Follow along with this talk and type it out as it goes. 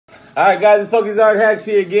Alright guys, it's Pokémon Hacks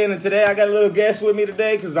here again, and today I got a little guest with me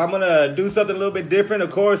today because I'm going to do something a little bit different.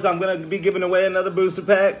 Of course, I'm going to be giving away another booster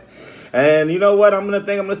pack. And you know what, I'm going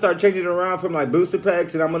to start changing it around from like booster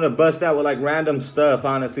packs, and I'm going to bust out with like random stuff,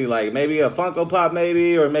 honestly. Like maybe a Funko Pop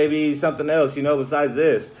maybe, or maybe something else, you know, besides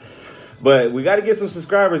this. But we got to get some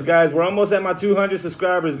subscribers, guys. We're almost at my 200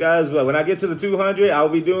 subscribers, guys. But when I get to the 200, I'll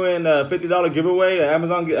be doing a $50 giveaway, an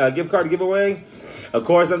Amazon gift card giveaway. Of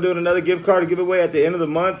course, I'm doing another gift card giveaway at the end of the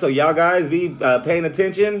month, so y'all guys be paying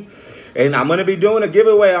attention. And I'm going to be doing a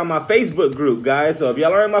giveaway on my Facebook group, guys. So if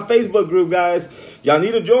y'all are in my Facebook group, guys, y'all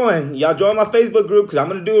need to join. Y'all join my Facebook group because I'm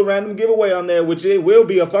going to do a random giveaway on there, which it will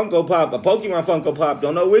be a Funko Pop, a Pokemon Funko Pop.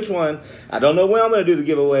 Don't know which one. I don't know when I'm going to do the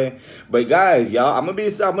giveaway. But guys, y'all, I'm going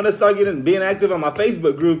to start being active on my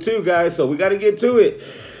Facebook group too, guys. So we got to get to it.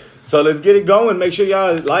 So let's get it going. Make sure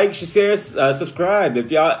y'all like, share, subscribe. If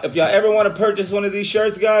y'all ever want to purchase one of these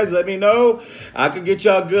shirts, guys, let me know. I could get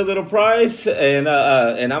y'all a good little price, and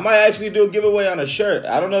I might actually do a giveaway on a shirt.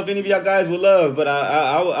 I don't know if any of y'all guys would love, but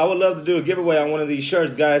I would love to do a giveaway on one of these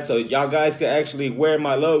shirts, guys, so y'all guys can actually wear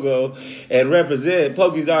my logo and represent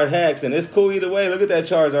Pokémon Hacks. And it's cool either way. Look at that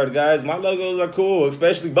Charzard, guys. My logos are cool,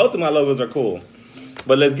 especially both of my logos are cool.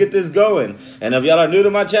 But let's get this going. And if y'all are new to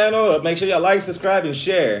my channel, make sure y'all like, subscribe, and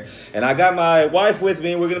share. And I got my wife with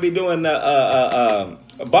me. We're going to be doing a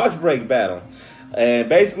box break battle. And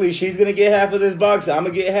basically, she's going to get half of this box. I'm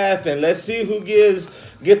going to get half. And let's see who gets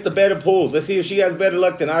the better pulls. Let's see if she has better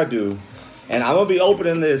luck than I do. And I'm going to be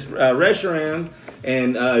opening this reshiram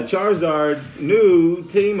and Charzard new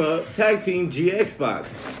tag team GX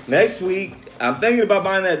box. Next week, I'm thinking about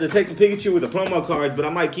buying that Detective Pikachu with the promo cards, but I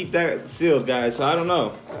might keep that sealed, guys, so I don't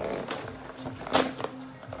know.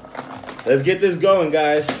 Let's get this going,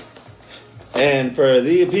 guys. And for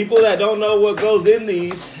the people that don't know what goes in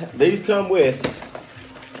these come with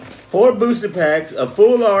 4 booster packs, a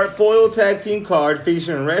full art foil tag team card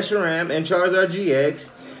featuring reshiram and Charzard GX,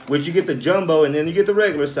 which you get the jumbo and then you get the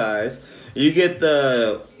regular size. You get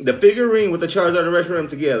the figurine with the Charzard and reshiram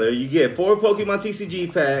together. You get 4 Pokemon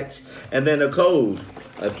TCG packs and then a code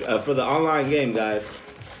for the online game, guys.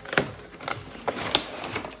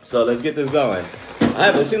 So let's get this going.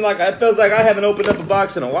 It feels like I haven't opened up a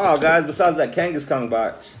box in a while, guys, besides that Kangaskhan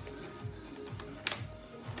box.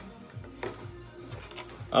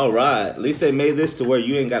 Alright, at least they made this to where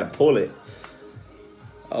you ain't got to pull it.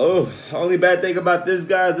 Oh, only bad thing about this,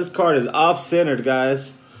 guys, this card is off-centered,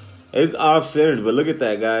 guys. It's off-centered, but look at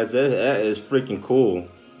that, guys. That is freaking cool.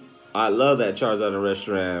 I love that Charizard and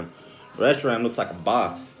reshiram. Reshiram looks like a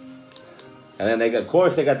boss. And then of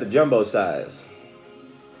course, they got the jumbo size,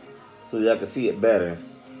 so y'all can see it better.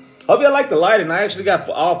 Hope y'all like the lighting. I actually got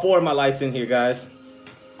all 4 of my lights in here, guys.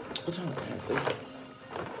 What's on the air, please?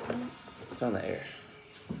 What's on the air?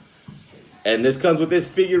 And this comes with this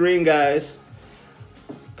figurine, guys.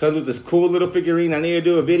 Comes with this cool little figurine. I need to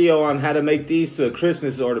do a video on how to make these a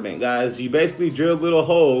Christmas ornament, guys. You basically drill a little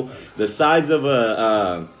hole the size of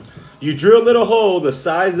the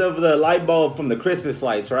light bulb from the Christmas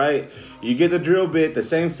lights, right? You get the drill bit the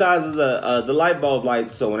same size as the light bulb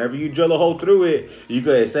lights. So whenever you drill a hole through it, you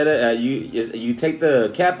could you take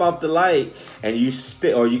the cap off the light and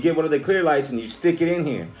or you get one of the clear lights and you stick it in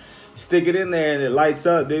here. Stick it in there and it lights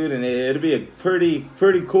up, dude, and it'll be a pretty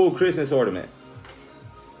cool Christmas ornament.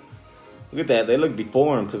 Look at that. They look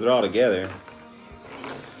deformed because they're all together.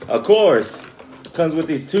 Of course, comes with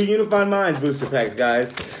these 2 Unified Minds booster packs,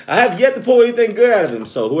 guys. I have yet to pull anything good out of them.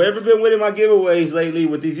 So whoever been winning my giveaways lately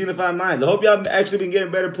with these Unified Minds, I hope y'all actually been getting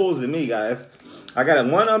better pulls than me, guys. I got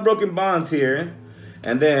 1 Unbroken Bonds here.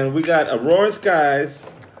 And then we got a Roaring Skies.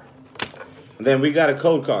 And then we got a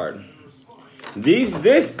code card.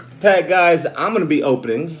 This pack, guys, I'm going to be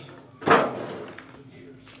opening.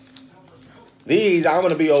 These I'm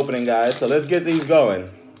going to be opening, guys, so let's get these going.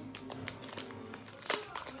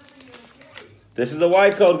 This is a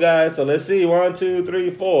white code, guys, so let's see. 1, 2,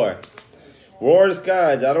 3, 4. Roaring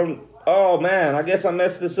Skies. Oh, man, I guess I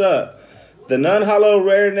messed this up. The non-hollow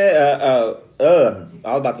rare net, I was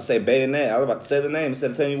about to say bayonet. I was about to say the name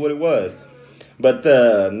instead of telling you what it was. But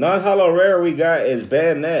the non-hollow rare we got is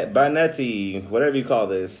Banetti, whatever you call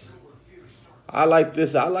this. I like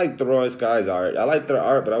this. I like the Roaring Skies art. I like their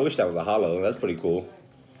art, but I wish that was a hollow. That's pretty cool.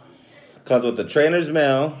 Comes with the Trainer's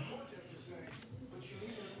Mail,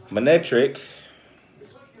 Manectric,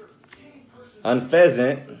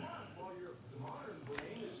 Unpheasant.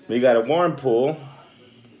 We got a Warmpool.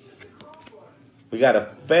 We got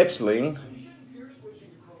a Fetchling.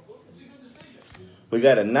 We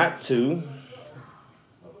got a Natu.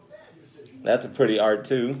 That's a pretty art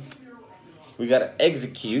too. We got to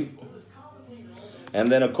Execute. And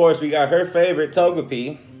then, of course, we got her favorite,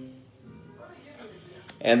 Togepi.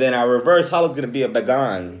 And then our reverse holo is going to be a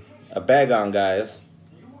Bagon. A Bagon, guys.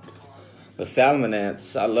 The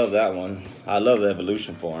Salamence. I love that one. I love the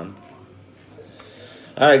evolution form.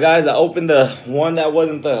 Alright, guys. I opened the one that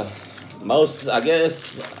wasn't the most, I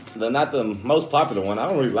guess, not the most popular one. I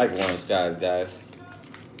don't really like Orange Skies, guys.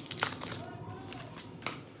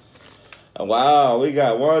 Wow, we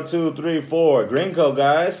got 1, 2, 3, 4 green code,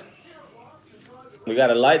 guys. We got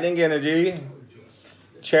a Lightning Energy,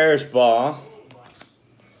 Cherish Ball,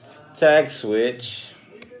 Tag Switch.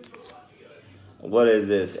 What is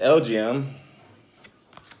this? Elgium,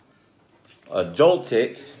 a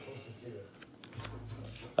Joltik,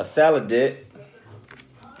 a Saladit,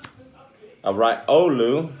 a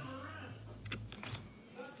Riolu,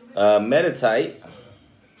 a Meditite,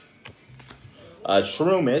 a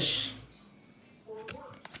Shroomish,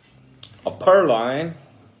 a Purrloin,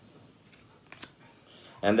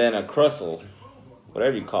 and then a Crustle,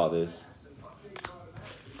 whatever you call this.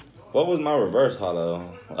 What was my reverse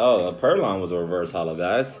holo? Oh, a Purrloin was a reverse holo,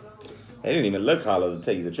 guys. They didn't even look holo, to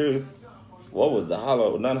tell you the truth. What was the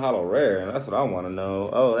holo, non-holo rare? That's what I want to know.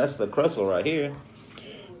 Oh, that's the Crustle right here.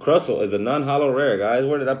 Crustle is a non-holo rare, guys.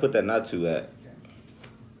 Where did I put that not to at?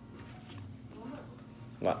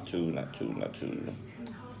 Not two.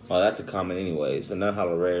 Oh, that's a comment anyways. The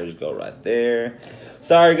non-holo rares go right there.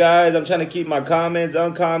 Sorry, guys. I'm trying to keep my commons,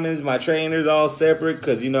 uncommons, my trainers all separate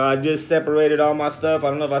because, you know, I just separated all my stuff. I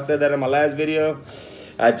don't know if I said that in my last video.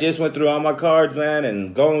 I just went through all my cards, man,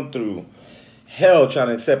 and going through hell trying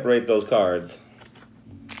to separate those cards.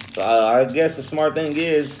 So I guess the smart thing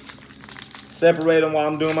is separate them while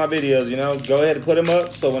I'm doing my videos, you know. Go ahead and put them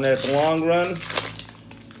up so when it's a long run,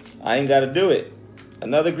 I ain't got to do it.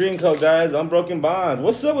 Another green code, guys. Unbroken Bonds.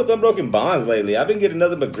 What's up with Unbroken Bonds lately? I've been getting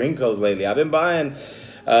nothing but green codes lately. I've been buying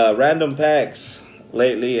random packs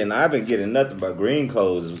lately, and I've been getting nothing but green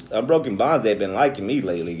codes. Unbroken Bonds, they've been liking me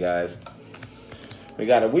lately, guys. We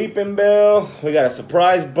got a Weeping Bell. We got a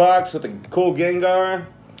surprise box with a cool Gengar.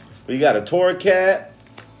 We got a Torracat.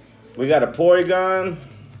 We got a Porygon.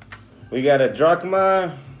 We got a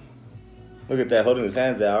Drachma. Look at that, holding his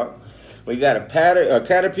hands out. We got a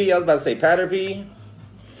Caterpie. I was about to say Patterpie.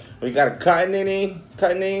 We got a Cottonee.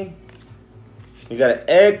 We got an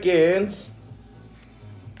Ekans.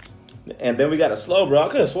 And then we got a Slowbro. I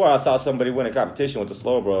could have swore I saw somebody win a competition with the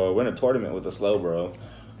Slowbro or win a tournament with the Slowbro.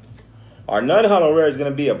 Our non-holo rare is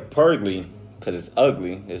going to be a Purgly because it's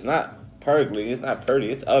ugly. It's not Purgly. It's not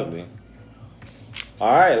pretty. It's ugly.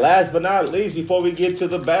 All right, last but not least, before we get to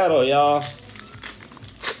the battle, y'all.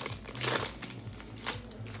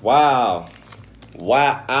 Wow.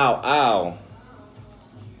 Wow. Ow.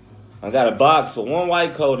 I got a box with one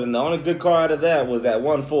white code, and the only good card out of that was that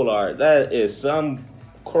one full art. That is some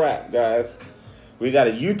crap, guys. We got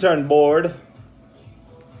a U-turn board.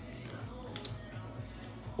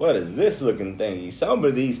 What is this looking thingy? Some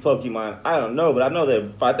of these Pokemon, I don't know, but I know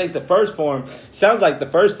that I think the first form sounds like the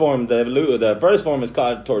first form. The first form is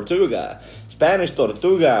called Tortuga, Spanish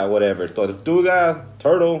Tortuga, whatever. Tortuga,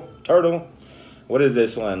 turtle. What is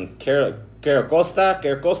this one? Caracosta.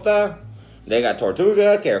 They got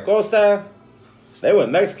Tortuga, Caracosta. They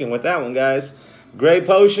went Mexican with that one, guys. Gray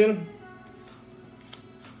Potion.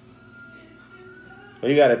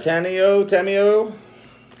 We got a Tameo.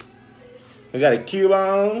 We got a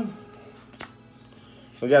Cubone.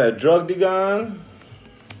 We got a Drugdigon.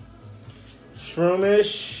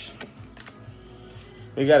 Shroomish.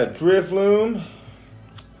 We got a Drifloon.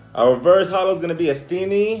 Our reverse holo is going to be a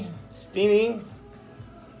Steenie.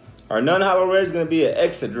 Our non-holo rare is going to be an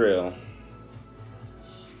Excadrill.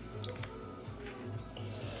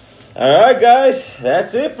 Alright, guys.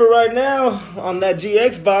 That's it for right now on that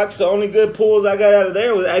GX box. The only good pulls I got out of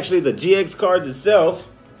there was actually the GX cards itself.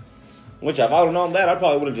 Which, if I would have known that, I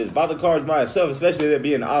probably would have just bought the cards by itself, especially them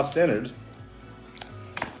being off-centered.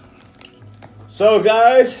 So,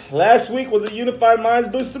 guys, last week was a Unified Minds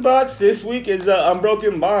booster box. This week is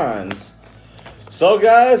Unbroken Bonds. So,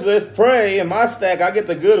 guys, let's pray. In my stack, I get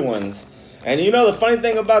the good ones. And you know the funny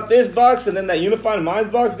thing about this box and then that Unified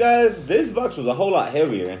Minds box, guys? This box was a whole lot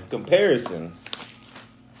heavier in comparison.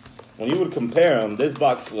 When you would compare them, this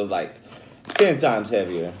box was like 10 times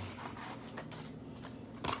heavier.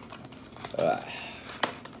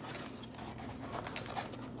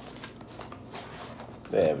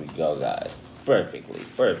 There we go, guys. Perfect.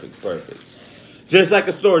 Just like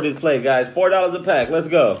a store display, guys. $4 a pack. Let's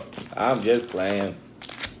go. I'm just playing.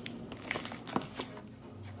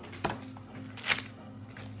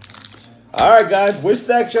 Alright, guys. Which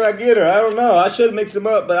stack should I get her? I don't know. I should mix them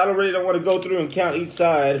up, but I really don't want to go through and count each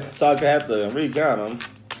side, so I could have to recount them.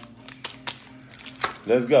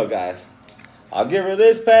 Let's go, guys. I'll give her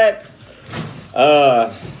this pack.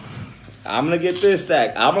 I'm gonna get this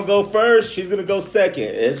stack. I'm gonna go first. She's gonna go second.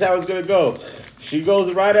 It's how it's gonna go. She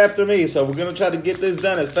goes right after me, so we're gonna try to get this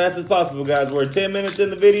done as fast as possible, guys. We're 10 minutes in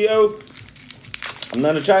the video. I'm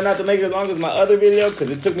gonna try not to make it as long as my other video because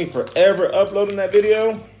it took me forever uploading that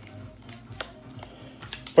video.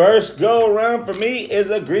 First go around for me is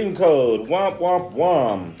a green code. Womp womp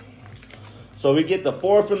womp. So we get the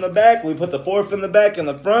 4 from the back. We put the 4 from the back in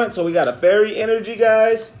the front. So we got a fairy energy,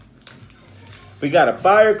 guys. We got a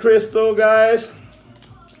fire crystal, guys.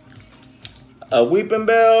 A weeping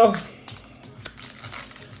bell.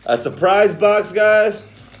 A surprise box, guys.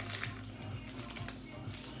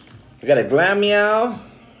 We got a Glameow.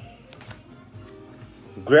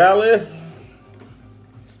 Growlithe.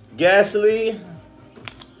 Ghastly.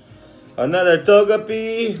 Another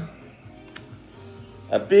Togepi.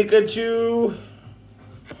 A Pikachu.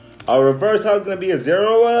 Our reverse house is going to be a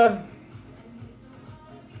Zeroa.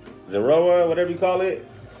 Zeroa, whatever you call it.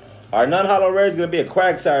 Our non-hollow rare is going to be a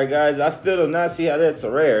Quagsire, guys. I still do not see how that's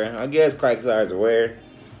a rare. I guess Quagsire is a rare.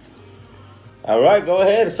 Alright, go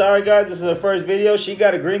ahead. Sorry, guys. This is her first video. She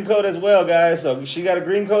got a green code as well, guys. So she got a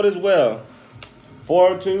green code as well.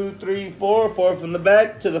 4, 2, 3, 4. 4 from the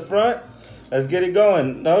back to the front. Let's get it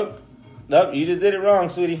going. Nope. Nope, you just did it wrong,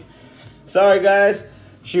 sweetie. Sorry, guys.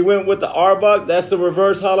 She went with the Arbok. That's the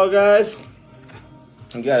reverse hollow, guys.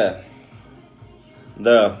 You gotta...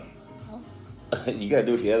 you gotta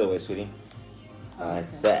do it the other way, sweetie.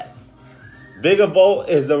 Like that. Vigavolt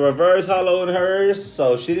is the reverse hollow in hers,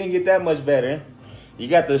 so she didn't get that much better. You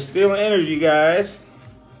got the Steel Energy, guys.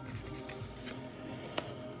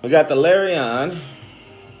 We got the Larion.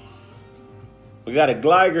 We got a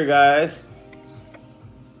Gligar, guys.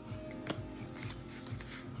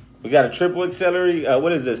 We got a triple accelerate.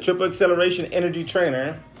 What is this? Triple acceleration energy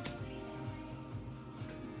trainer.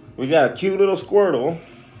 We got a cute little Squirtle.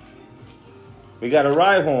 We got a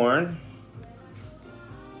Rhyhorn.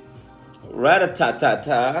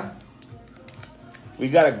 Rattata. We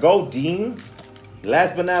got a Goldeen.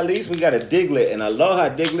 Last but not least, we got a Diglett, and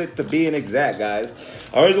Aloha Diglett to be exact, guys.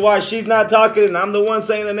 The reason why she's not talking and I'm the one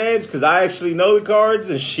saying the names because I actually know the cards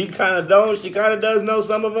and she kind of don't. She kind of does know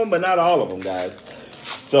some of them, but not all of them, guys.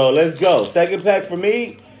 So let's go. Second pack for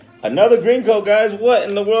me. Another green code, guys. What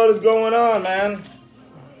in the world is going on, man?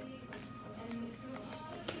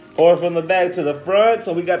 4 from the back to the front.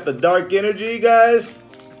 So we got the Dark Energy, guys.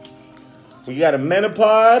 We got a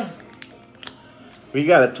Metapod. We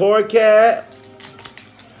got a Torcat.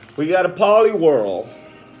 We got a Poliwhirl.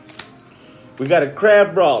 We got a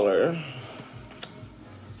Crab Brawler.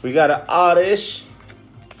 We got an Oddish.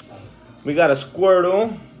 We got a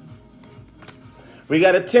Squirtle. We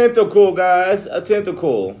got a Tentacool, guys. A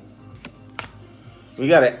Tentacool. We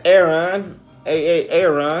got an Aron.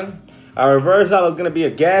 Aron. Our reverse hollow is going to be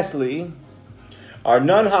a Ghastly. Our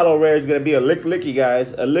non-hollow rare is going to be a Licklicky,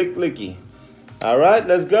 guys. A Licklicky. Alright,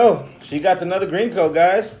 let's go. She got another green code,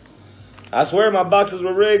 guys. I swear my boxes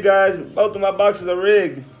were rigged, guys. Both of my boxes are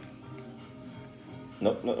rigged.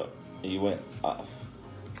 Nope, no. You went off.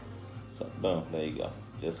 So, boom, there you go.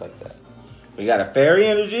 Just like that. We got a Fairy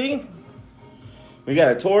Energy. We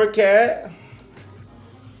got a Torcat.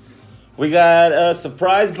 We got a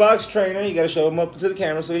Surprise Box Trainer. You got to show them up to the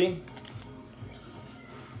camera, sweetie.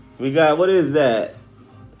 We got, what is that?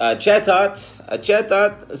 A Chatot. A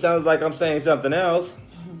Chatot. It sounds like I'm saying something else.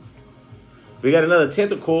 We got another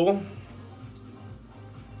Tentacool.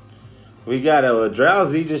 We got a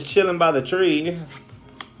Drowsy just chilling by the tree.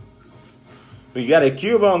 We got a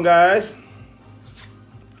Cubone, guys.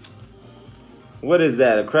 What is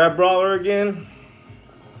that? A Crab Brawler again?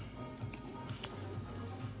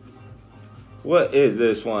 What is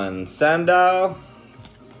this one? Sandal.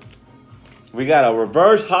 We got a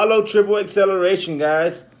reverse hollow triple acceleration,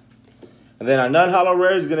 guys. And then our non-hollow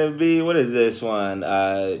rare is going to be, what is this one?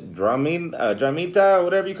 Dramita,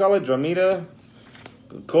 whatever you call it. Dramita.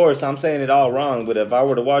 Of course, I'm saying it all wrong, but if I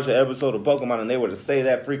were to watch an episode of Pokemon and they were to say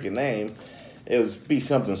that freaking name, it would be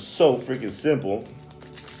something so freaking simple.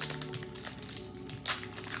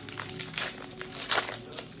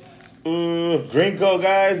 Green code,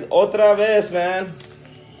 guys. Otra vez, man.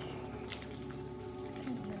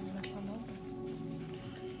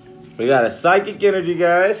 We got a Psychic Energy,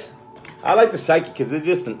 guys. I like the Psychic because it's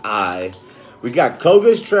just an eye. We got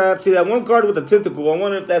Koga's Trap. See that one card with the tentacle? I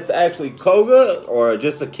wonder if that's actually Koga or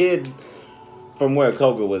just a kid from where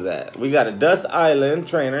Koga was at. We got a Dust Island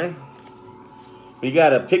Trainer. We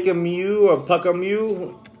got a Pikamew or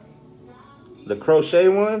Puckamew. The crochet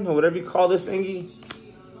one or whatever you call this thingy.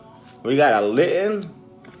 We got a Litten.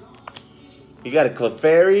 We got a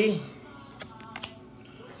Clefairy.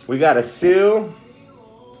 We got a Seal.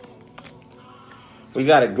 We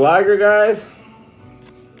got a Gligar, guys.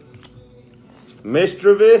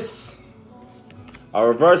 Mischievous. Our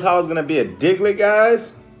reverse hollow is going to be a Diglett,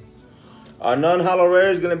 guys. Our non-hollow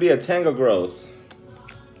rare is going to be a Tangrowth.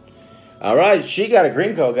 All right, she got a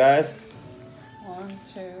green code, guys. 1, 2,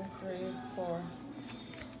 3, 4.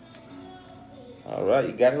 All right,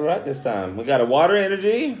 you got it right this time. We got a Water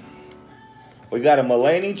Energy. We got a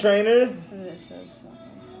Mulaney Trainer. And it says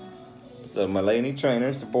something. The Mulaney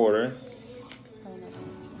Trainer supporter.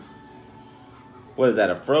 What is that?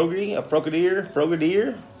 A Froggy? A Frogadier?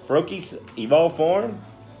 Froakie Evolve form.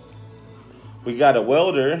 We got a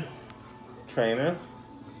Welder Trainer.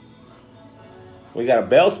 We got a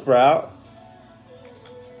Bellsprout.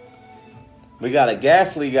 We got a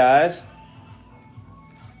Ghastly, guys.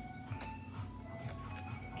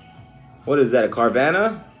 What is that? A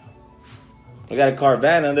Carvanha? We got a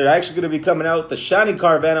Carvanha. They're actually going to be coming out with the shiny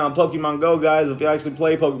Carvanha on Pokemon Go, guys. If you actually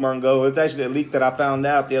play Pokemon Go, it's actually a leak that I found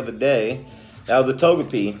out the other day. That was a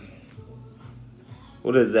Togepi.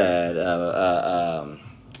 What is that? A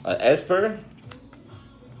Esper.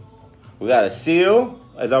 We got a Seal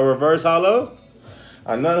as our reverse hollow.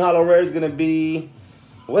 Our non-hollow rare is going to be...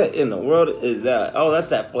 What in the world is that? Oh, that's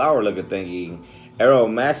that flower-looking thingy.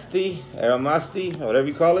 Aeromasti, or whatever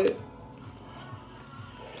you call it.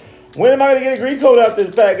 When am I going to get a green code out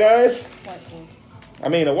this pack, guys? White code. I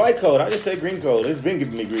mean, a white code. I just said green code. It's been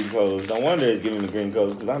giving me green codes. No wonder it's giving me green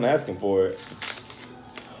codes because I'm asking for it.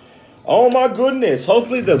 Oh, my goodness.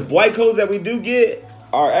 Hopefully the white codes that we do get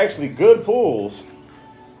are actually good pulls.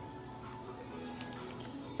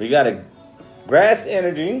 We got a Grass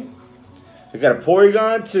Energy. We got a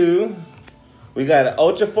Porygon 2. We got an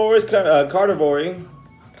Ultra Forest Carnivore.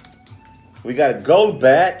 We got a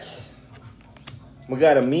Golbat. We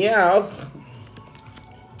got a Meowth.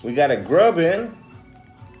 We got a Grubbin.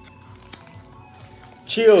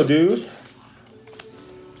 Chill Dude.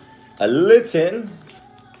 A Litten.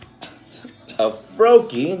 A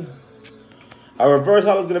Froakie. Our reverse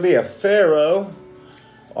hollow is going to be a Pharaoh.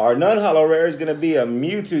 Our non-hollow rare is going to be a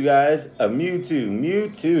Mewtwo, guys. A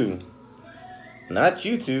Mewtwo. Not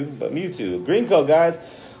Mewtwo, but Mewtwo. Green code, guys.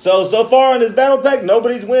 So far in this battle pack,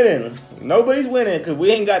 nobody's winning. Nobody's winning because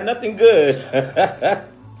we ain't got nothing good.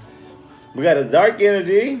 We got a Dark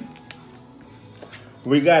Energy.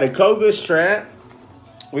 We got a Koga Strap.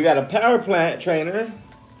 We got a Power Plant Trainer.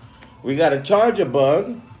 We got a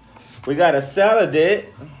Charjabug. We got a Saladit.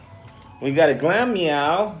 We got a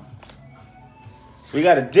Glameow. We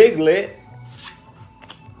got a Diglett.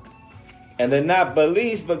 And then not but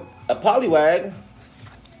least, but a Poliwag.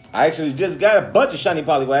 I actually just got a bunch of shiny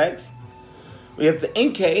Poliwags. We have the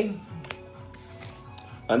Inkay.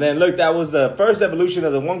 And then look, that was the first evolution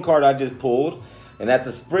of the one card I just pulled. And that's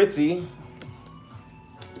a Spritzy.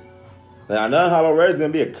 Then our non-hollow rare is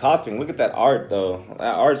going to be a Coughing. Look at that art, though.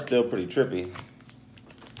 That art's still pretty trippy.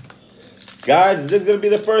 Guys, is this going to be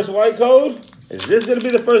the first white code? Is this going to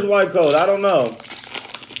be the first white code? I don't know.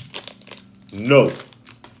 No.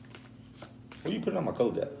 Where you putting on my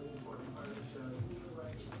code at?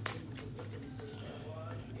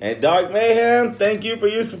 And Dark Mayhem, thank you for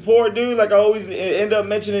your support, dude. Like I always end up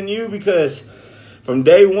mentioning you because from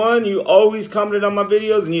day one, you always commented on my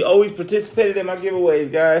videos and you always participated in my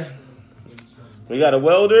giveaways, guy. We got a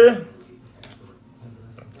Welder.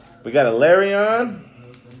 We got a Larion.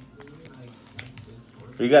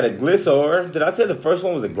 We got a Gliscor. Did I say the first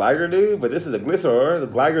one was a Gligar, dude? But this is a Gliscor. The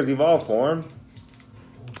Gligar's evolved form.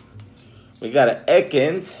 We got an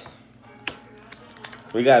Ekans.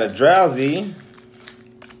 We got a Drowsy.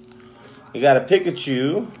 We got a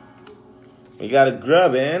Pikachu. We got a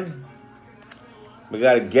Grubbin. We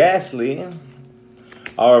got a Ghastly.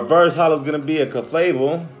 Our reverse hollow is going to be a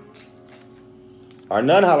Clefable. Our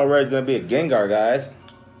non-hollow rare is going to be a Gengar, guys.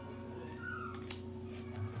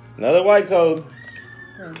 Another white code.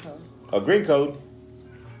 Green code. A green code.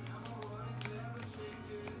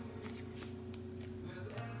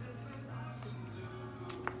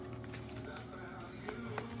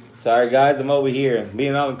 Sorry guys, I'm over here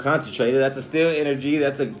being all concentrated. That's a Steel Energy.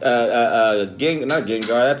 That's a not Gengar.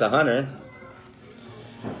 That's a Hunter.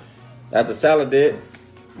 That's a Saladit.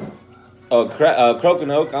 Oh,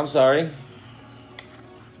 Croconoke. I'm sorry.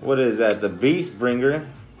 What is that? The Beast Bringer.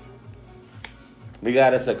 We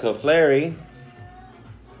got us a Clefairy.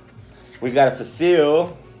 We got us a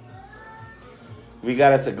Seal. We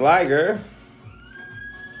got us a Gligar.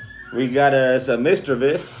 We got us a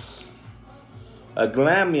Mischievous. A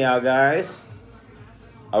Glameow, guys.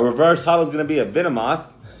 Our reverse hollow is going to be a Venomoth.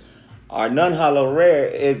 Our non-hollow rare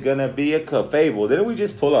is going to be a Clefable. Didn't we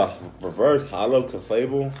just pull a reverse hollow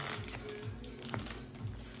Clefable?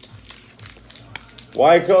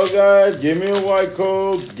 White code, guys. Give me a white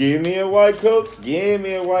code. Give me a white code. Give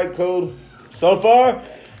me a white code. So far,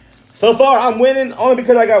 I'm winning only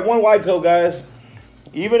because I got one white code, guys.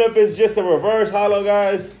 Even if it's just a reverse holo,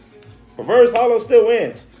 guys. Reverse holo still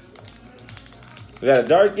wins. We got a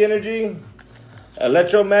dark energy,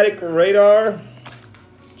 electromagnetic radar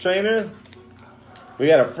trainer. We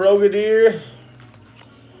got a Frogadier.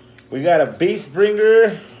 We got a Beast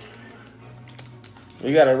Bringer.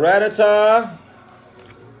 We got a Rattata.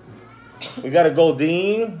 We got a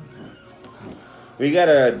Goldeen. We got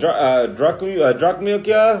a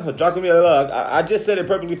Drachmilka. I just said it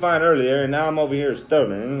perfectly fine earlier, and now I'm over here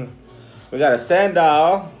stuttering. We got a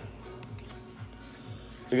Sandile.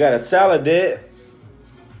 We got a Saladit.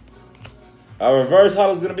 Our reverse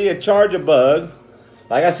holo is going to be a Charzard.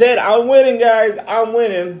 Like I said, I'm winning, guys. I'm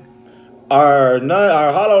winning. Our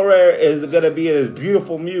holo rare is going to be this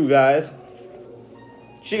beautiful Mew, guys.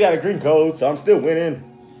 She got a green code, so I'm still winning.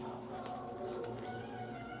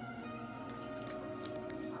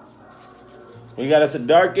 We got us a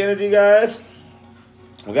dark energy, guys.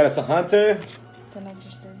 We got us a Hunter. Can I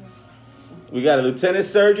just do this? We got a Lieutenant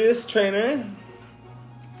Surge's trainer.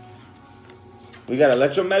 We got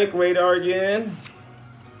electromagnetic radar again.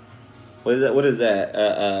 What is that?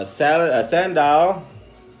 A Sandile.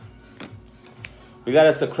 We got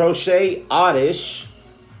us a Crochet Oddish.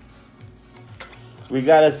 We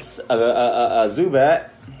got us a Zubat.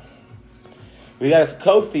 We got us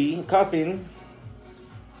Kofi.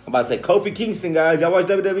 I'm about to say Kofi Kingston, guys. Y'all watch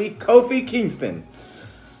WWE? Kofi Kingston.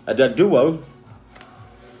 The duo.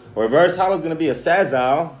 Reverse holo is going to be a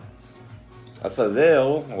Sazal. A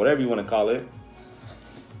Sazel. Whatever you want to call it.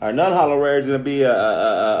 Our non-holo rare is going to be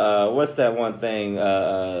what's that one thing?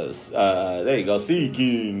 There you go.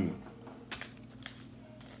 Seeking.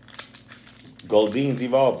 Goldeen's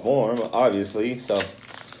evolved form, obviously. So,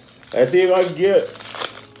 let's see if I can get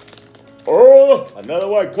another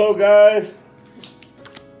white code, guys.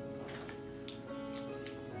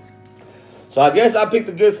 So, I guess I picked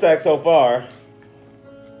a good stack so far.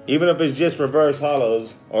 Even if it's just reverse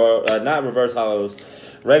holos. Or not reverse holos.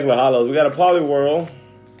 Regular holos. We got a Poliwhirl.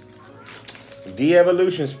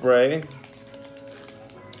 De-Evolution Spray.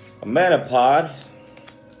 A Manapod.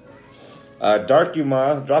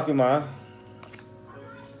 Drachuma.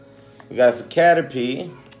 We got us a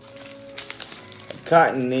Caterpie, a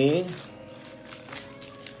Cottony,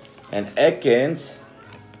 an Ekans,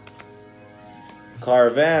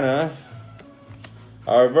 Carvanha.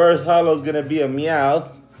 Our reverse holo is going to be a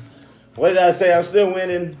Meowth. What did I say? I'm still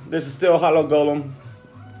winning. This is still Holo Golem.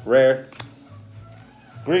 Rare.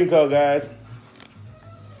 Green code, guys.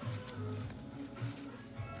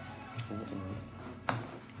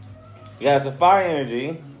 We got us a Fire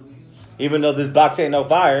Energy. Even though this box ain't no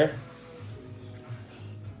fire.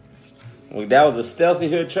 That was a Stealthy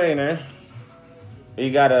Hood trainer.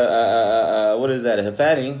 We got a what is that? A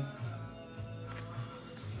Hifati.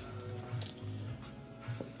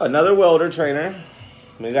 Another Welder trainer.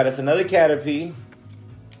 We got us another Caterpie.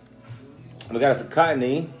 We got us a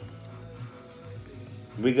Cottony.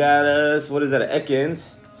 We got us, what is that? An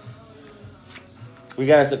Ekans. We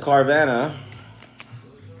got us a Carvanha.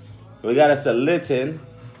 We got us a Litten.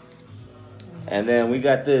 And then we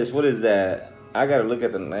got this, what is that? I gotta look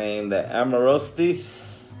at the name. The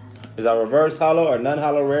Amarostis is our reverse holo. Our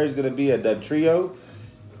non-holo rare is gonna be a Dugtrio.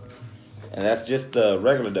 And that's just the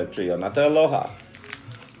regular Dugtrio, not the Aloha.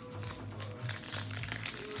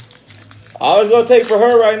 All it's gonna take for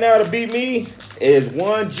her right now to beat me is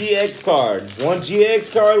one GX card. One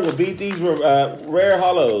GX card will beat these rare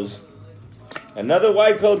holos. Another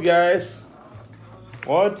white code, guys.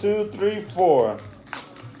 1, 2, 3, 4.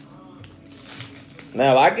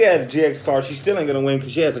 Now, if I get a GX card, she still ain't gonna win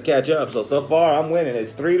because she has to catch up. So far, I'm winning.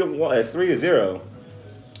 It's 3-1. It's 3-0.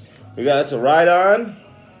 We got us a Rhydon,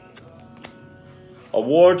 a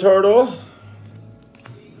War Turtle,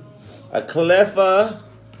 a Cleffa.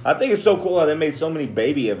 I think it's so cool how they made so many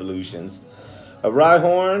baby evolutions. A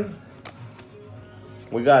Rhyhorn.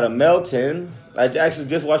 We got a Melton. I actually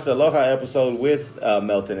just watched the Aloha episode with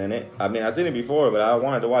Melton in it. I mean, I've seen it before, but I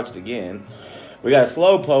wanted to watch it again. We got a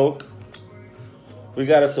Slowpoke. We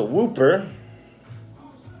got us a Wooper.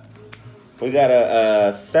 We got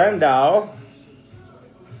a Sandile.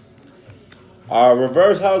 Our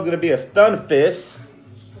reverse holo is going to be a Stunfisk.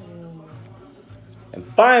 And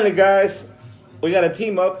finally, guys, we got a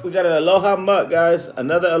team up. We got an Aloha Muck, guys.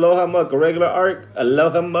 Another Aloha Muck, a regular Arc,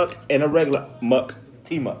 Aloha Muck, and a regular Muck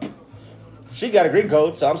team up. She got a green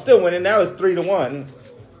code, so I'm still winning. Now it's 3-1.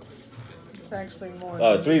 It's actually more.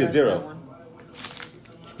 3-0.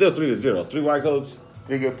 Still 3-0. 3 white codes,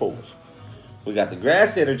 3 good pulls. We got the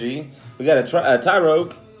Grass Energy. We got a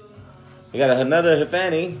Tyrogue. We got another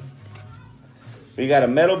Hifani. We got a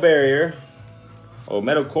Metal Barrier. Or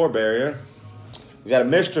Metal Core Barrier. We got a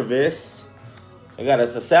Mischievous. We got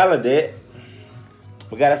us a Saladit.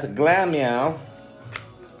 We got us a Glameow.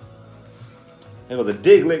 There goes a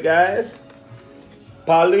Diglett, guys.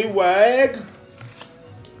 Poliwag.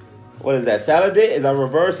 What is that? Saladit is our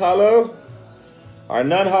reverse holo. Our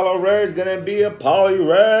non-holo rare is going to be a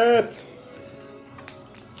Poliwrath.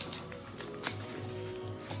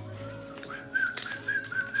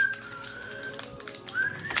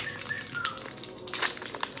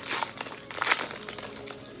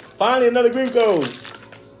 Finally, another green code.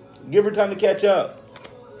 Give her time to catch up.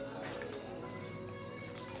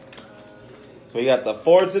 We got the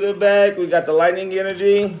 4 to the back. We got the Lightning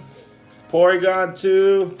Energy. Porygon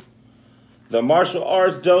 2. The Martial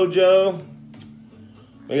Arts Dojo.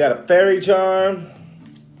 We got a Fairy Charm.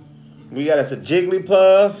 We got us a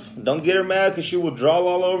Jigglypuff. Don't get her mad because she will draw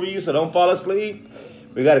all over you, so don't fall asleep.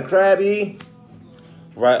 We got a Krabby.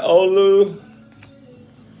 Riolu.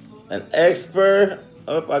 An Expert.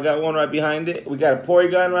 Oh, I got one right behind it. We got a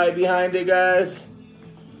Porygon right behind it, guys.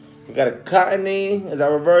 We got a Cottony as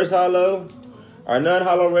our reverse holo. Our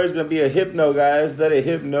non-holo rare is going to be a Hypno, guys. That is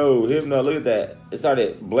Hypno. Hypno, look at that. It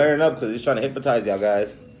started blaring up because it's trying to hypnotize y'all,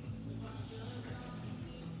 guys.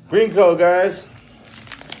 Green code, guys.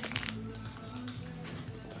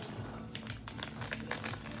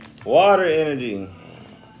 Water Energy.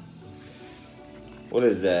 What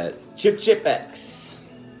is that? Chip X.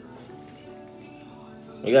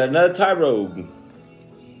 We got another Tyrogue.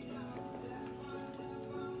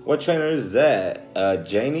 What trainer is that?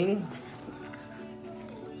 Janie?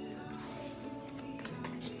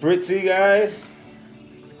 Spritzy, guys.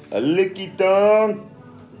 A Licky Tongue.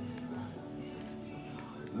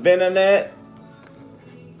 Venonat.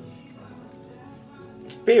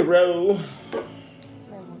 Spearow.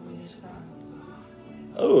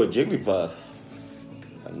 Oh, a Jigglypuff.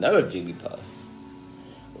 Another Jigglypuff.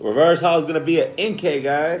 Reverse holo is going to be an NK,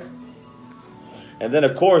 guys. And then,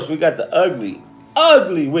 of course, we got the ugly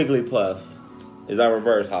Wigglypuff is our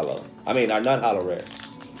reverse holo. I mean, our non-holo rare.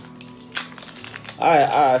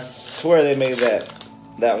 I swear they made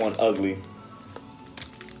that one ugly.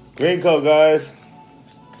 Green code, guys.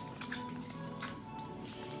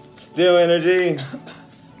 Steel Energy.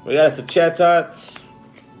 We got us a Chatot.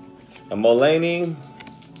 A Mulane.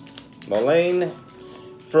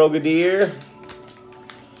 Frogadier.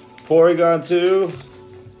 Porygon 2.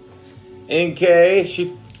 NK.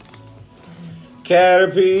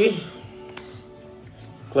 Caterpie.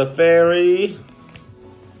 Clefairy.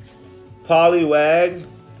 Poliwag.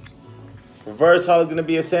 Reverse holo is going to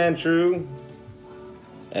be a Sandshrew.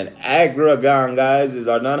 And Aggregon, guys, is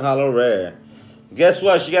our non-holo rare. Guess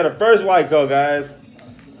what? She got her first white code, guys.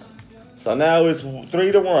 So now it's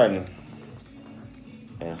 3-1.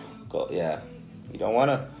 Yeah, go, yeah. You don't want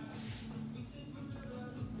to.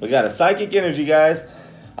 We got a Psychic Energy, guys.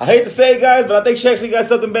 I hate to say it, guys, but I think she actually got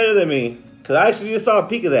something better than me. Because I actually just saw a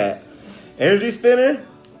peek of that. Energy Spinner.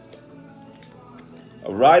 A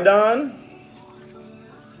Rhydon.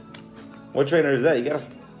 What trainer is that? You got a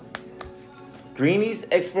Greenie's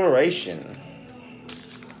Exploration.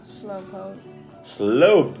 Slowpoke.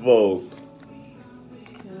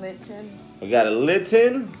 Litten. We got a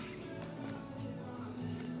Litten.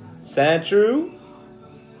 Sandshrew.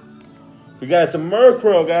 We got some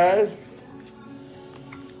Murkrow, guys.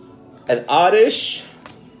 An Oddish.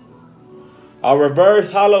 Our reverse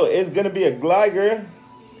holo is going to be a Gligar.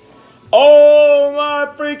 Oh my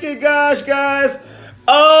freaking gosh, guys.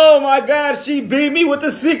 Oh my God, she beat me with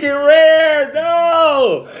the secret rare.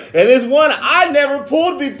 No. And it's one I never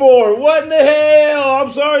pulled before. What in the hell?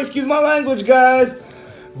 I'm sorry, excuse my language, guys.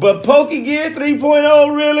 But Pokegear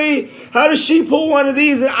 3.0, really? How does she pull one of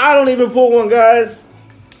these and I don't even pull one, guys?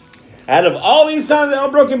 Out of all these times that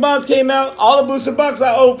Unbroken Bonds came out, all the booster box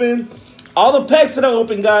I opened, all the packs that I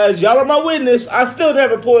opened, guys, y'all are my witness. I still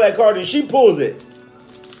never pull that card and she pulls it.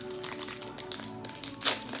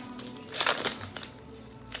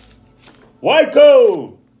 White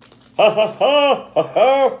code! Ha ha ha ha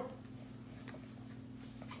ha!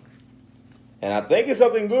 And I think it's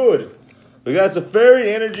something good. We got some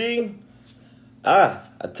Fairy Energy. A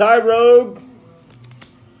Tyrogue.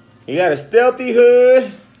 We got a Stealthy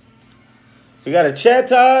Hood. We got a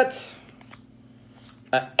Chatot.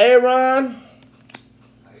 A Aron.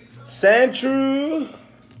 Sandshrew.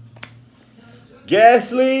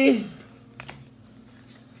 Ghastly.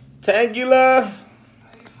 Tangela.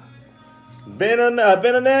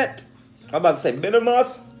 Venonat. I'm about to say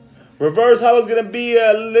Venomoth. Reverse holo is going to be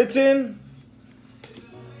a Litten.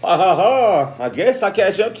 Ha ha ha. I guess I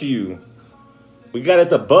catch up to you. We got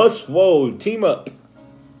us a Buzzwole team up.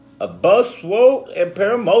 A Buzzwole and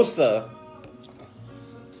Paramosa.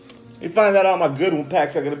 You find out all my good one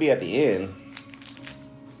packs are going to be at the end.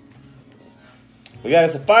 We got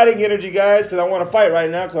us a fighting energy, guys, because I want to fight right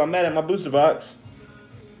now because I'm mad at my booster box.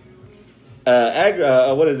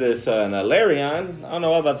 What is this? An Larion. I don't know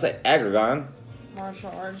what I'm about to say. Aggregon.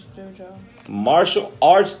 Martial Arts Dojo. Martial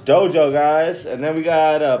Arts Dojo, guys. And then we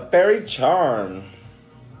got a Fairy Charm.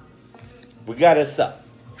 We got us a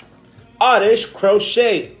Oddish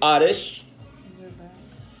Crochet Oddish. Zubat.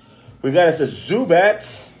 We got us a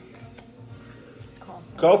Zubat.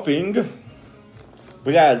 Coughing.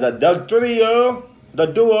 We got us a Dugtrio. The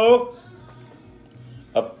Duo.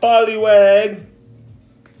 A Poliwag.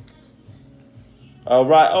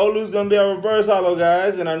 Alright, Olu's going to be our reverse holo,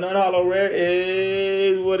 guys. And our non-holo rare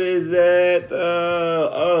is, what is that?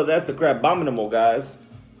 Oh, that's the Crabominable, guys.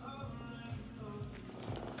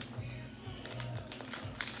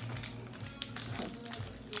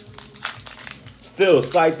 Still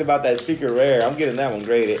psyched about that secret rare. I'm getting that one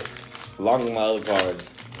graded. Along with my other cards.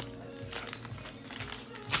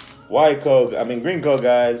 Green code,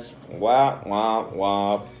 guys. Wop, wop,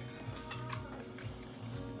 wop.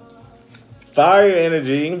 Fire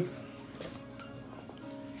Energy.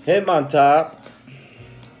 Hitmontop.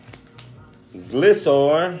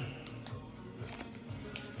 Glisor.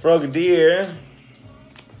 Frogadier.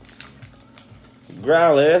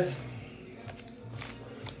 Growlithe.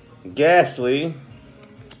 Ghastly.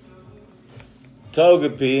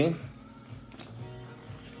 Togepi.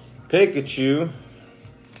 Pikachu.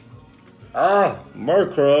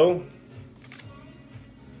 Murkrow.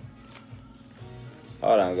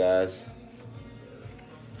 Hold on, guys.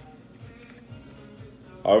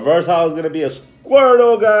 Our reverse holo is going to be a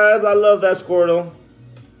Squirtle, guys. I love that Squirtle.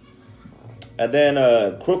 And then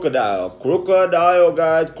Crocodile. Crocodile,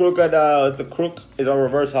 guys. Crocodile. It's a crook. Is our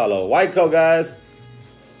reverse holo. White coat, guys.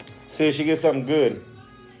 See if she gets something good.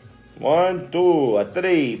 1, 2,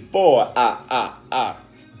 3, 4.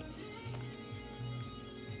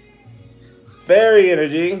 Fairy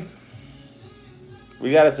Energy.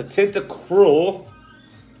 We got us a Tentacruel.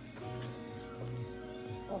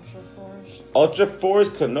 Ultra Force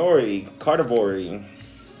Canori. Carnivore.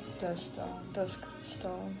 Dusk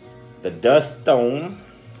Stone. The Dust Stone.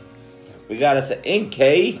 We got us an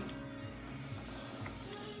Inkay.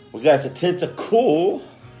 We got us a Tentacool.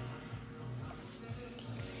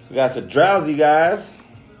 We got us a Drowsy, guys.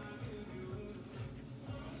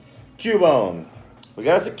 Cubone. We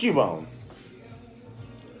got us a Cubone.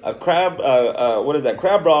 A Crab, what is that?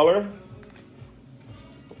 Crab Brawler.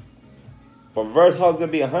 Reverse holo's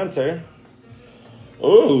gonna be a Hunter.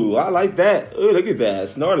 Ooh, I like that. Ooh, look at that.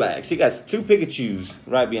 Snorlax. He got 2 Pikachus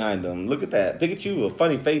right behind him. Look at that. Pikachu with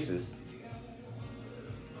funny faces.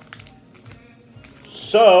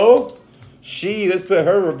 So, let's put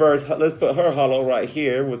her holo right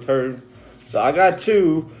here with her. So I got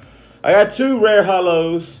 2. I got 2 rare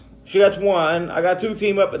holos. She got 1. I got 2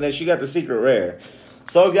 team up, and then she got the secret rare.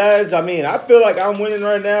 So, guys, I mean, I feel like I'm winning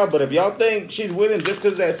right now, but if y'all think she's winning just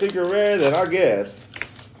because of that secret rare, then I guess.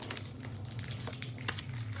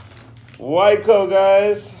 White coat,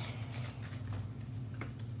 guys.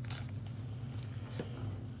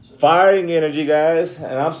 Firing Energy, guys.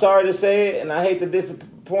 And I'm sorry to say it, and I hate to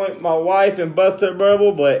disappoint my wife and bust her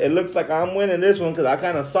bubble, but it looks like I'm winning this one because I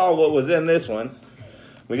kind of saw what was in this one.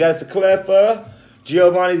 We got Cleffa,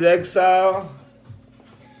 Giovanni's Exile,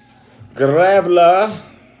 Graveler,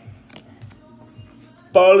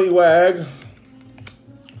 Poliwag,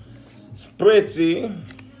 Spritzy,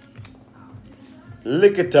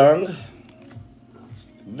 Lickitung,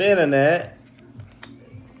 Venonat,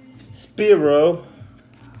 Spearow.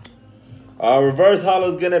 Our reverse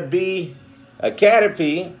holo is going to be a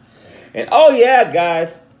Caterpie. And oh yeah,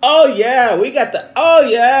 guys. Oh yeah, we got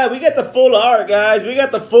the full art, guys. We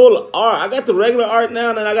got the full art. I got the regular art now,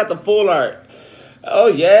 and then I got the full art. Oh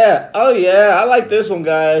yeah. I like this one,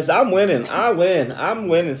 guys. I'm winning. I win. I'm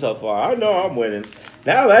winning so far. I know I'm winning.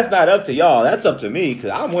 Now that's not up to y'all. That's up to me because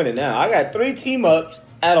I'm winning now. I got 3 team ups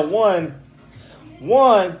out of one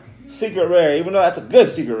secret rare, even though that's a good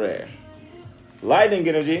secret rare. Lightning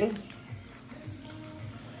Energy.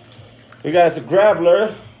 We got us a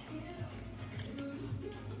Graveler.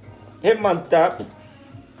 Hitmontop.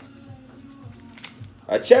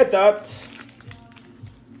 A Chatot.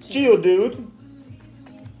 Geodude.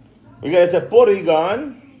 We got us a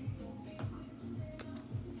Porygon.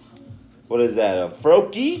 What is that? A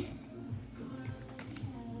Froakie?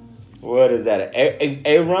 What is that?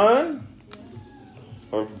 Aron?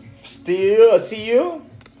 Or a Seal?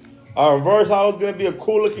 Our reverse holo is going to be a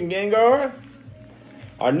cool looking Gengar.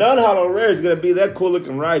 Our non-hollow rare is going to be that cool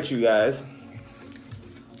looking Raichu, guys.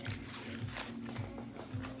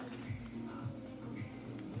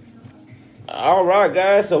 All right,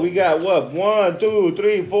 guys. So we got what? 1, 2,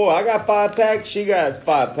 3, 4. I got 5 packs. She got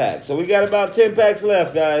 5 packs. So we got about 10 packs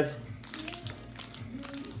left, guys.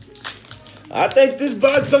 I think this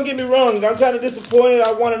box, don't get me wrong, I'm kind of disappointed.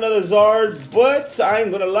 I want another Zard, but I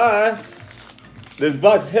ain't going to lie. This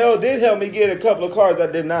box did help me get a couple of cards I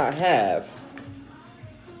did not have.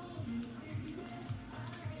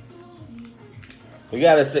 We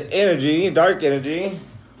got us an energy, dark energy,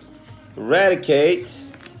 eradicate,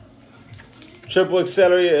 triple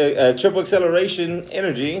acceleration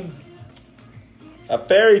energy, a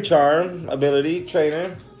fairy charm ability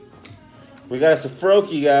trainer. We got us a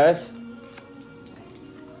Froakie, guys.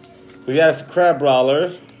 We got us a Crab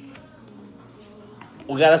Brawler.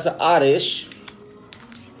 We got us an Oddish.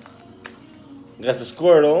 We got us a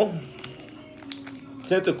Squirtle.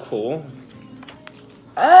 Tentacle.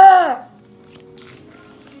 Ah!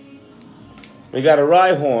 We got a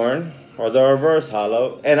Rhyhorn, or the reverse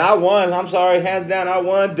hollow. And I won, I'm sorry, hands down, I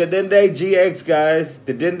won Dedenne GX, guys.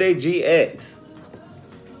 Dedenne GX.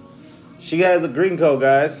 She has a green code,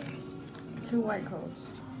 guys. 2 white codes.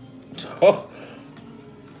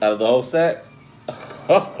 Out of the whole set?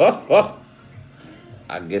 I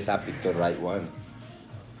guess I picked the right one.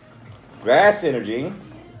 Grass energy.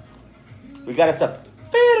 We got us a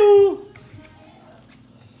Fiddle.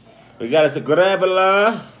 We got us a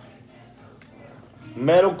Graveler.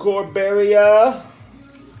 Metalcore Barrier.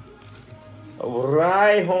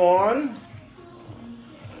 Rhyhorn.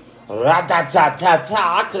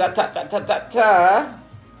 Ra-ta-ta-ta-ta.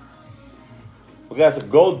 We got us a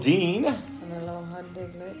Goldeen.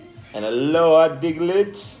 And a Aloha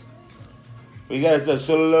Diglett. We got us a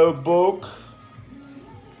Slowpoke.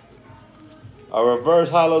 Our reverse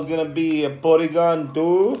hollow is going to be a Porygon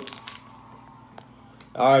 2.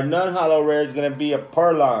 Our non-hollow rare is going to be a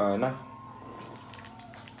Purloin.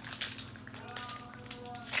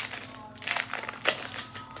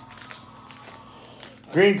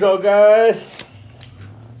 Green code, guys.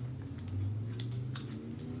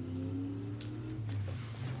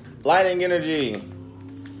 Lightning energy.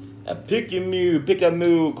 A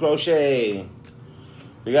Pikamu Crochet.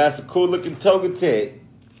 We got some cool looking Togetic.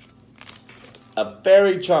 A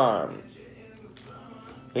Fairy Charm.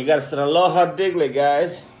 We got us an Aloha Diglett,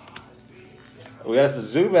 guys. We got us a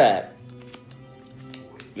Zubat.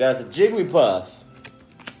 We got us a Jigglypuff.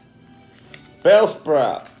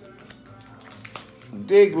 Bellsprout.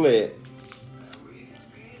 Diglett.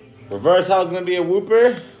 Reverse hollow is going to be a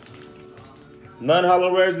Wooper.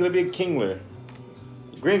 Non-hollow rare is going to be a Kingler.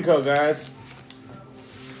 Green code, guys.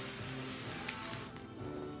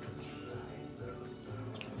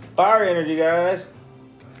 Fire energy, guys.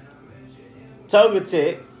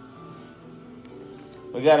 Togetic.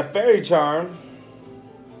 We got a Fairy Charm.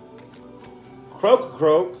 Croak.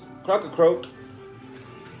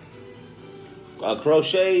 A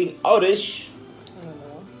Crochet Oddish.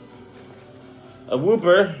 A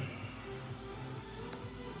Wooper.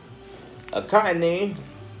 A Cottony.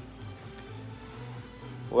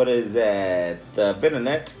 What is that? The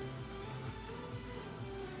Venonat.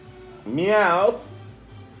 Meowth.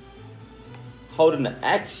 Holding the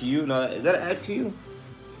Axew. No, is that an Axew?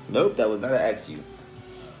 Nope, that was not an Axew.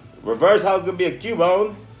 Reverse hollow is going to be a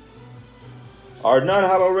Cubone. Our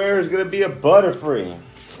non-hollow rare is going to be a Butterfree.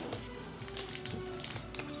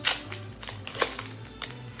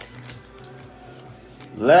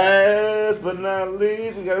 Last but not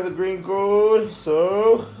least, we got us a green code.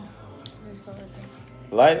 So,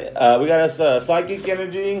 we got us a Psychic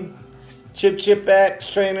Energy, Chip Axe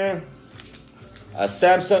Trainer, a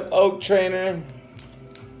Samsung Oak Trainer,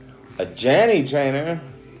 a Janny Trainer,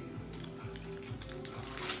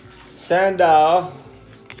 Sandal,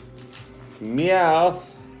 Meowth,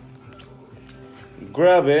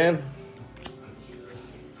 Grubbin,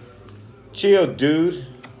 Chill Dude,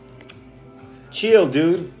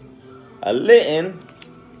 a Litten,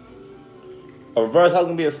 a reverse hollow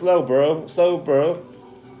gonna be a Slowbro,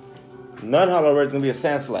 non-hollow rare is gonna be a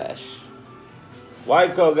Sandslash.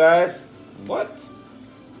 White code, guys. What?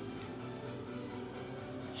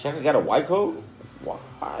 Shaka got a white code? What?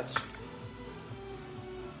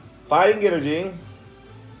 Fighting Energy,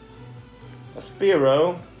 a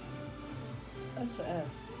Spearow. That's an F.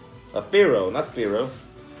 A Fearow, not Spearow.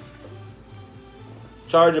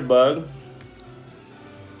 Charger Bug.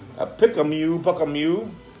 A Puckamew.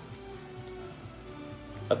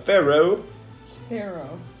 A Pharaoh.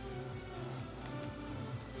 Sparrow.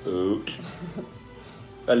 Oops.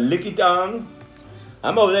 A Lickitung.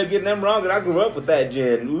 I'm over there getting them wrong, and I grew up with that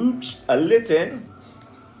gen. Oops. A Litten.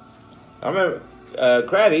 I remember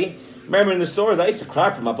Krabby. Remember in the stores, I used to cry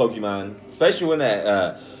for my Pokemon, especially when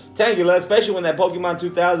that Tangela, especially when that Pokemon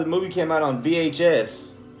 2000 movie came out on VHS.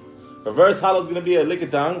 Reverse Holo is gonna be a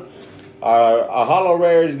Lickitung. Our Holo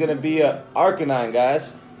Rare is gonna be a Arcanine,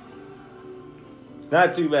 guys.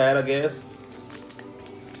 Not too bad, I guess.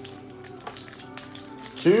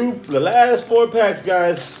 The last 4 packs,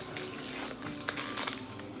 guys.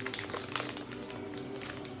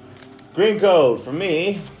 Green code for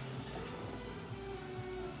me.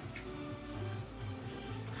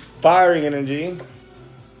 Firing Energy.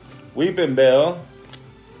 Weeping Bell.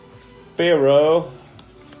 Pharaoh.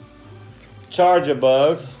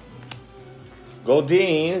 Charjabug.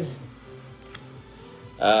 Goldeen.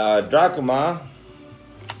 Dracoma.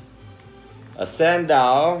 A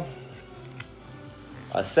Sandal.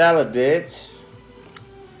 A Saladit.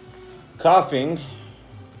 Coughing.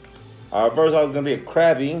 Our first holo is going to be a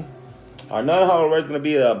Krabby. Our non-holo rare is going to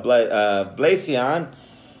be a Blazion.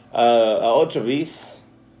 Ultra Beast.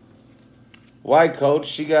 White coat.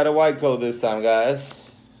 She got a white coat this time, guys.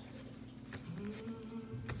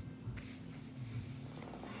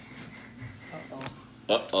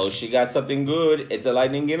 Uh-oh, she got something good. It's a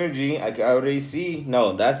Lightning Energy. I can already see.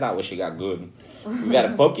 No, that's not what she got good. We got a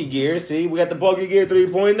Pokegear. See, we got the Pokegear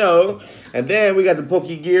 3.0. And then we got the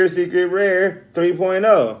Pokegear Secret Rare 3.0.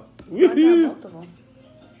 I got both of them.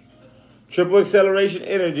 Triple Acceleration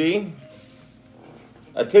Energy.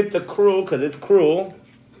 A Tentacruel, because it's cruel.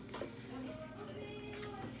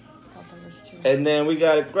 And then we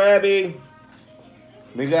got a Krabby.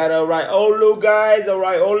 We got a Riolu, guys. A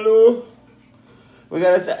Riolu. We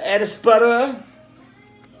got us a Edisputter.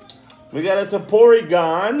 We got us a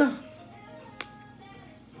Porygon.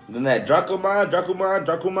 Then that Dracoma.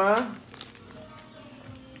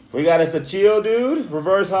 We got us a Geodude,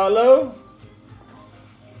 Reverse Holo.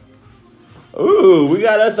 Ooh, we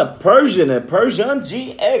got us a Persian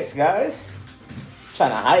GX, guys.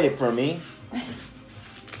 Trying to hide it from me.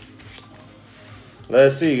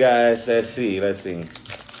 Let's see, guys. Let's see.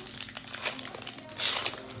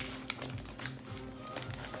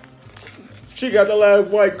 She got the last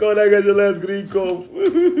white coat, I got the last green coat.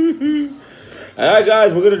 Alright,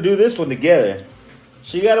 guys, we're going to do this one together.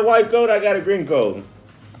 She got a white coat, I got a green coat.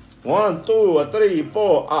 1, 2, 3,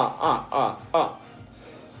 4.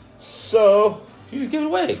 So, you just give it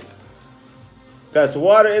away. Got some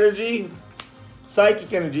Water Energy,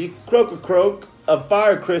 Psychic Energy, Croak, a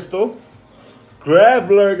Fire Crystal,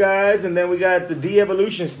 Graveler, guys, and then we got the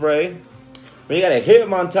De-Evolution Spray. We got a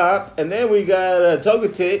Hitmontop, and then we got a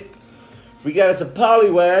Togetic. We got us a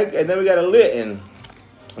Poliwag, and then we got a Litten.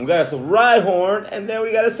 We got us a Rhyhorn, and then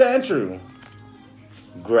we got a Sandshrew.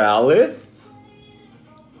 Growlithe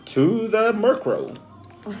to the Murkrow.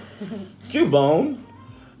 Cubone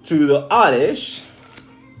to the Oddish.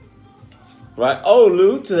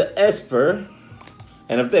 Riolu to the Esper.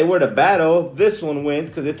 And if they were to battle, this one wins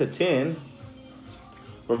because it's a 10.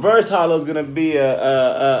 Reverse Holo is going to be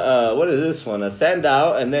what is this one? A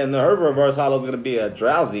Sandile. And then her Reverse Holo is going to be a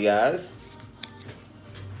Drowsy, guys.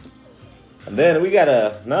 And then we got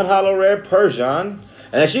a non-holo rare Persian. And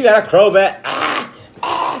then she got a Crobat.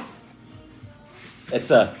 It's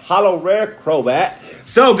a holo rare Crobat.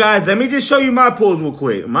 So, guys, let me just show you my pulls real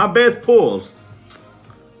quick. My best pulls.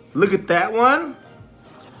 Look at that one.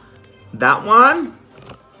 That one.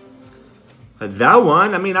 That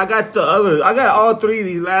one. I mean, I got the other. I got all 3 of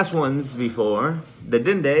these last ones before. The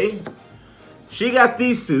Dende. She got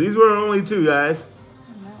these 2. These were only 2, guys.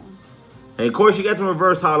 And of course, you got some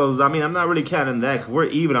reverse holos. I mean, I'm not really counting that because we're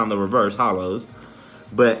even on the reverse holos.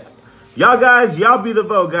 But y'all guys, y'all be the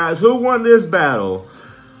vote, guys. Who won this battle?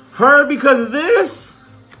 Her because of this?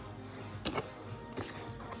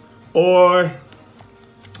 Or,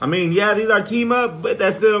 I mean, yeah, these are team up, but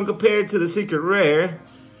that's still compared to the secret rare.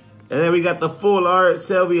 And then we got the full art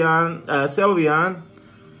Sylveon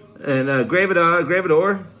and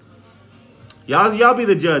Gravidor. Y'all be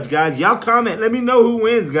the judge, guys. Y'all comment. Let me know who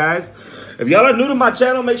wins, guys. If y'all are new to my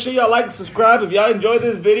channel, make sure y'all like and subscribe. If y'all enjoyed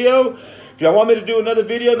this video, if y'all want me to do another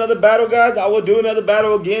video, another battle, guys, I will do another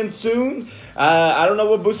battle again soon. I don't know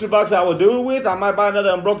what booster box I will do it with. I might buy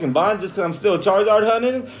another Unbroken Bond just because I'm still Charizard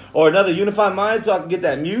hunting. Or another Unified Mind so I can get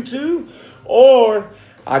that Mewtwo. Or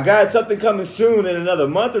I got something coming soon in another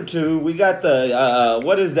month or 2. We got the,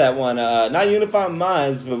 what is that one? Not Unified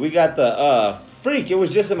Minds, but we got the, Freak. It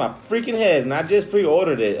was just in my freaking head, and I just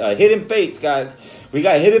pre-ordered it. Hidden Fates, guys. We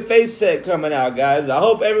got Hidden Fates set coming out, guys. I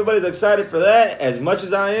hope everybody's excited for that as much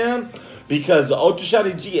as I am, because the Ultra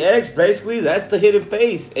Shiny GX, basically, that's the Hidden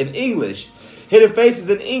Face in English. Hidden Face is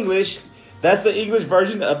in English. That's the English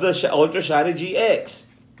version of the Ultra Shiny GX.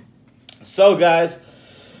 So, guys,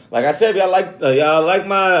 Like I said, if y'all like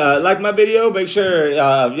my video, make sure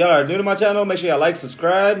y'all are new to my channel. Make sure y'all like,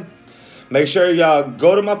 subscribe. Make sure y'all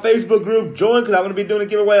go to my Facebook group, join, because I'm gonna be doing a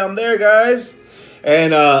giveaway on there, guys.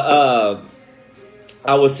 And I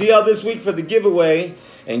will see y'all this week for the giveaway.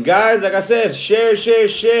 And guys, like I said,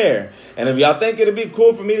 share. And if y'all think it'd be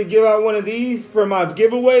cool for me to give out one of these for my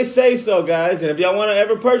giveaway, say so, guys. And if y'all want to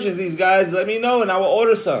ever purchase these, guys, let me know and I will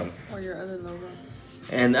order some. Or your other logo.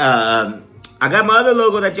 And I got my other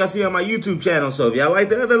logo that y'all see on my YouTube channel. So if y'all like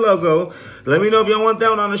the other logo, let me know if y'all want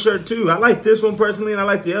that one on the shirt too. I like this one personally and I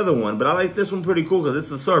like the other one. But I like this one pretty cool because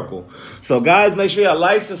it's a circle. So guys, make sure y'all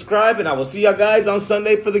like, subscribe, and I will see y'all guys on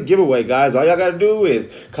Sunday for the giveaway, guys. All y'all got to do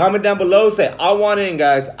is comment down below, say, I want in,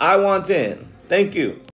 guys. I want in. Thank you.